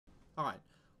Alright,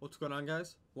 what's going on,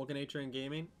 guys? Welcome to A-Train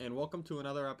Gaming, and welcome to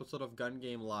another episode of Gun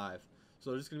Game Live. So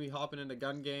we're just going to be hopping into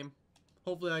Gun Game.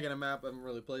 Hopefully I get a map I haven't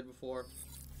really played before.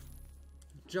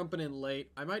 Jumping in late.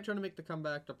 I might try to make the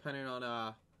comeback depending on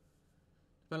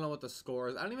what the score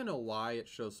is. I don't even know why it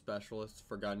shows specialists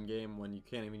for Gun Game when you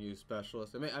can't even use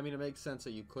specialists. I mean, it makes sense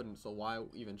that you couldn't, so why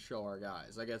even show our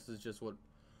guys? I guess it's just what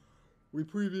we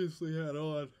previously had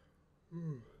on.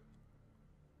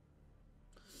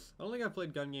 I don't think I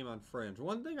played Gun Game on Fringe.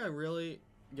 One thing I really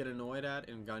get annoyed at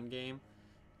in Gun Game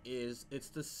is it's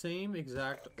the same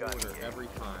exact order every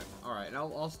time. Alright, and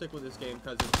I'll stick with this game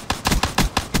because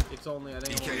it's only, I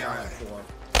think, only round 4.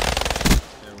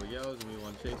 There we go. There's gonna be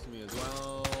one chasing me as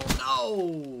well.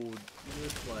 No!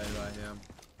 Good play by him.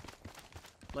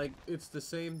 Like, it's the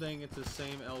same thing. It's the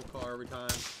same L car every time.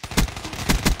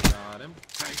 Got him.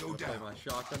 I'm gonna play my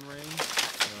shotgun range.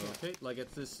 Okay, like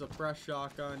it's this suppressed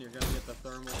shotgun. You're gonna get the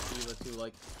thermal Shiva too.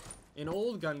 Like in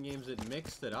old gun games, it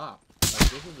mixed it up. Like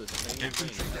this is the same thing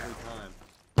every time.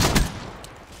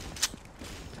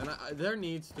 And there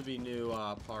needs to be new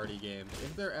party games.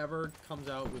 If there ever comes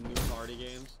out with new party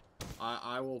games,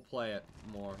 I will play it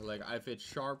more. Like if it's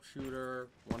sharpshooter,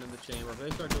 one in the chamber. If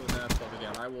they start doing that stuff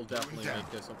again, I will definitely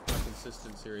make this a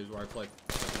consistent series where I play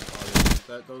party games.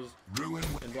 Those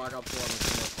in Black Ops 1 was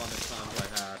the most funnest times I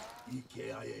had.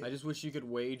 I just wish you could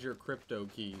wager crypto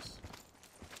keys.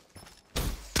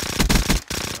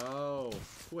 Oh,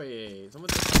 wait. Someone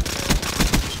took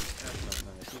that. That's not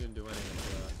nice. He didn't do anything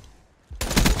for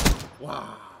that.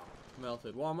 Wow.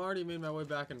 Melted. Well, I'm already made my way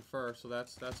back in first, so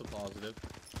that's a positive.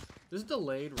 This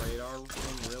delayed radar one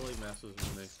really messes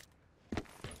with me.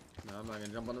 No, I'm not gonna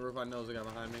jump on the roof. I know there's a guy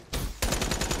behind me.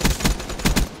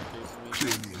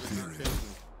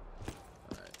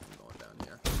 Alright, I'm going down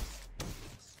here.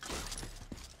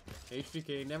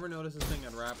 HVK, never noticed this thing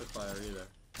on rapid fire either.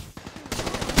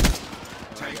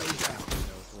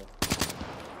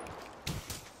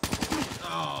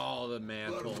 Oh, the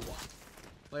mantle.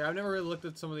 Like, I've never really looked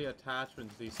at some of the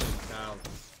attachments these things have.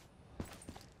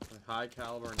 Like high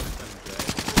caliber and SMJ.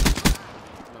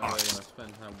 I'm not really gonna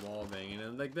spend time wall banging.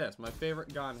 And like this, my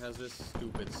favorite gun has this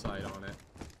stupid sight on it.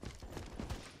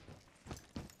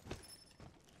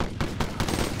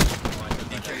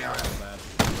 There we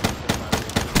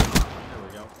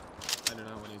go. I do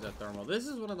not want to use that thermal. This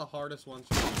is one of the hardest ones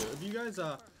for me to do. If you guys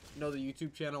know the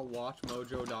YouTube channel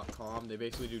WatchMojo.com, they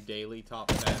basically do daily top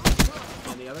 10.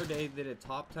 And the other day they did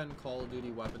top 10 Call of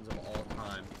Duty weapons of all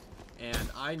time.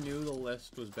 And I knew the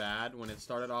list was bad when it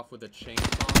started off with a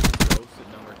chainsaw and Ghost at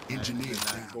number 10 and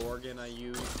that Gorgon I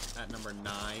used at number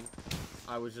 9.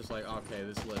 I was just like, okay,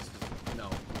 this list is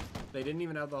no. They didn't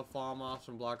even have the FAMAS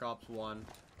from Black Ops 1.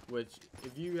 Which,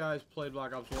 if you guys played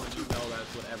Black Ops 1, you know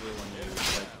that's what everyone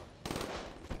used.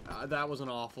 Like, that was an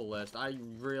awful list. I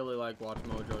really like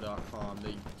WatchMojo.com.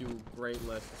 They do great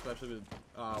lists, especially with,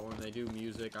 when they do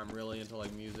music. I'm really into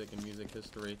like music and music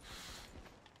history.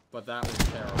 But that was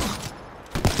terrible.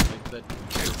 Like, the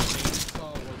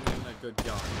chainsaw wasn't even a good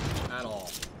gun at all.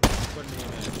 Couldn't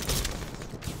even.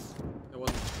 It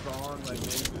wasn't strong. Like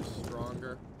maybe it was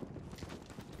stronger.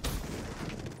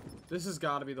 This has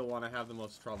got to be the one I have the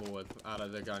most trouble with out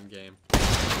of the gun game.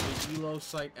 The Elo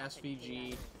Sight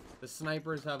SVG. The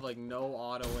snipers have like no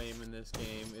auto aim in this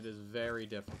game. It is very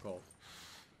difficult.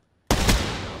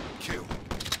 Kill.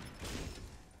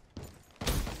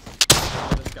 Oh,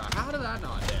 this guy. How did that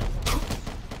not hit?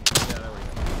 Yeah, there we go.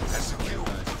 That's a kill.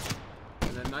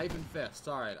 And then knife and fist.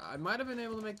 Alright, I might have been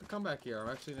able to make the comeback here. I'm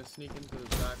actually going to sneak into this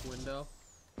back window.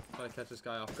 Try to catch this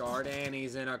guy off guard, and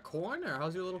he's in a corner.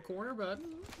 How's your little corner, bud?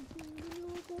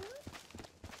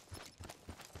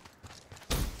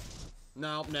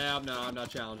 No, I'm not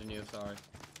challenging you. Sorry.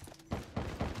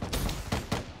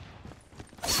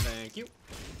 Thank you.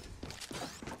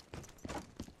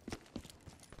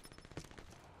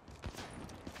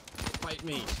 Fight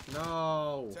me.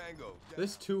 No.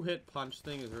 This two-hit punch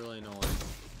thing is really annoying.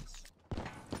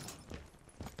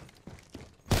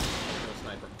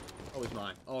 Sniper. Oh, he's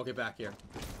mine. Oh, get back here.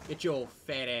 Get your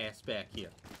fat ass back here.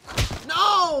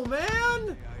 No,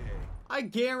 man! I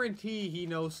guarantee he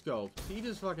no-scoped. He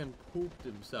just fucking pooped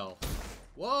himself.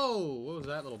 Whoa! What was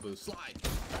that little boost? Slide!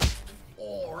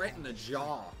 Oh, right in the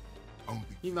jaw.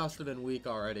 He must have been weak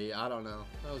already. I don't know.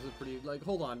 That was a pretty... Like,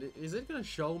 hold on. Is it gonna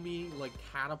show me, like,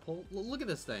 catapult? Look at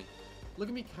this thing. Look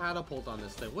at me catapult on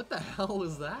this thing. What the hell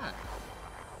was that?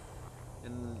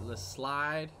 And the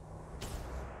slide.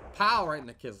 Pow! Right in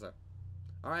the kisser.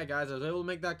 Alright, guys. I was able to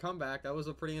make that comeback. That was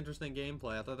a pretty interesting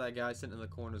gameplay. I thought that guy sitting in the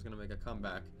corner was gonna make a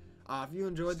comeback. If you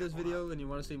enjoyed this video and you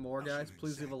want to see more, guys,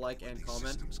 please leave a like and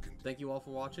comment. Thank you all for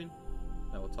watching.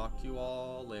 I will talk to you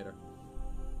all later.